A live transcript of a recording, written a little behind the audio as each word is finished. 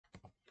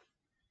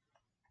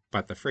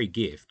But the free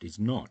gift is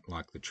not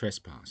like the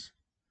trespass.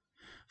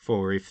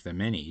 For if the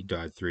many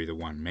died through the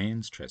one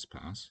man's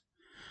trespass,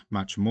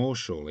 much more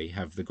surely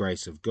have the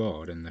grace of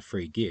God and the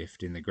free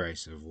gift in the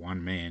grace of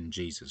one man,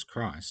 Jesus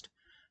Christ,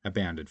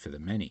 abounded for the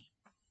many.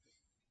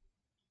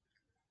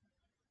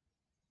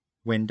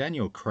 When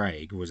Daniel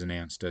Craig was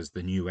announced as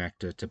the new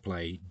actor to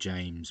play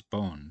James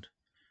Bond,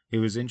 it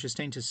was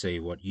interesting to see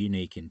what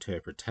unique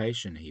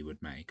interpretation he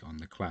would make on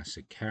the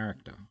classic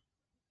character.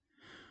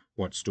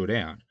 What stood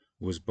out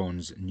was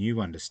Bond's new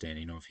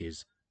understanding of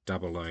his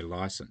 00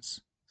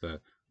 license,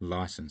 the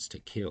license to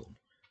kill.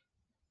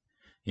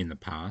 In the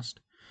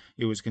past,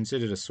 it was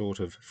considered a sort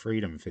of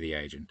freedom for the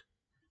agent.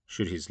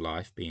 Should his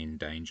life be in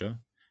danger,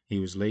 he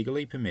was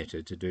legally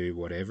permitted to do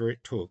whatever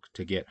it took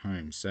to get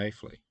home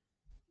safely.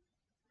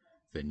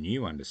 The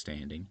new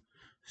understanding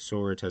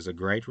saw it as a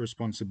great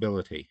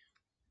responsibility.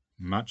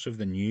 Much of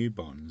the new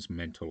Bond's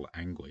mental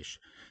anguish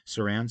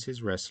surrounds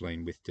his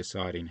wrestling with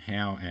deciding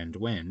how and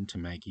when to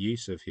make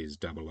use of his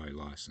 00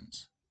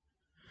 license.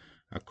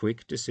 A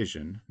quick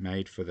decision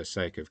made for the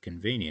sake of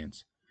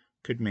convenience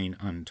could mean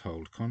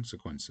untold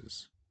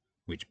consequences,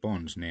 which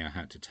Bond now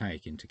had to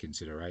take into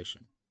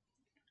consideration.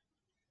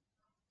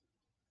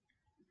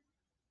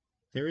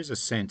 There is a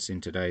sense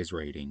in today's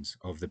readings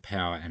of the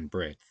power and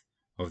breadth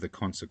of the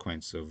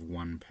consequence of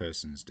one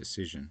person's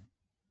decision.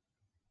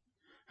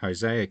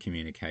 Hosea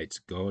communicates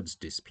God's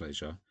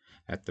displeasure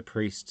at the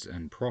priests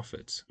and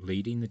prophets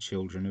leading the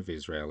children of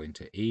Israel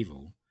into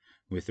evil,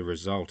 with the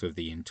result of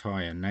the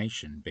entire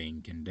nation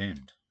being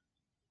condemned.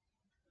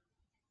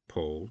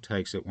 Paul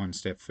takes it one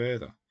step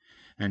further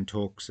and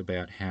talks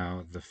about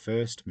how the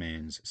first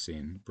man's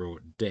sin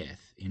brought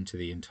death into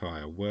the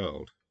entire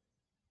world.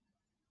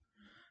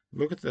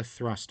 Look at the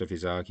thrust of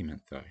his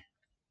argument, though.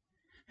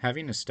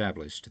 Having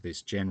established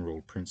this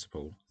general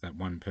principle that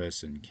one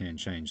person can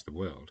change the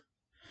world,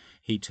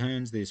 he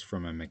turns this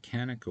from a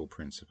mechanical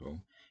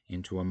principle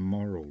into a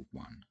moral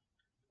one.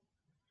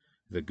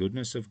 The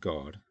goodness of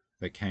God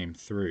that came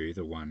through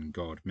the one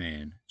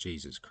God-man,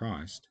 Jesus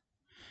Christ,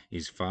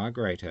 is far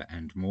greater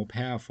and more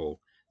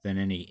powerful than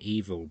any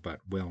evil but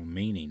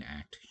well-meaning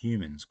act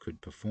humans could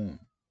perform.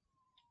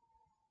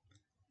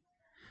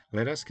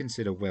 Let us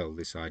consider well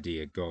this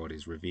idea God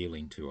is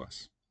revealing to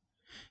us.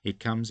 It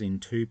comes in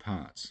two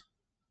parts.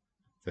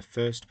 The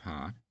first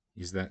part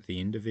is that the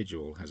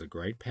individual has a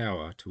great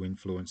power to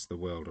influence the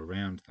world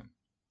around them.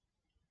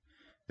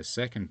 The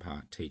second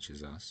part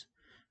teaches us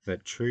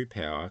that true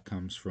power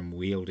comes from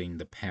wielding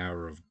the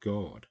power of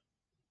God,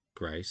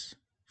 grace,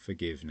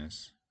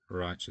 forgiveness,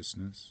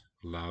 righteousness,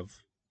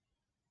 love.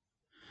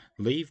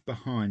 Leave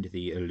behind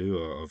the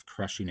allure of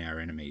crushing our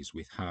enemies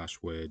with harsh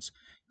words,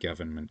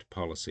 government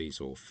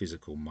policies, or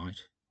physical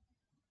might.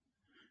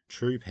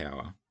 True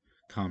power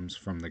comes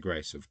from the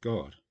grace of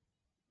God,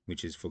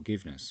 which is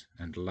forgiveness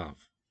and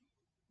love.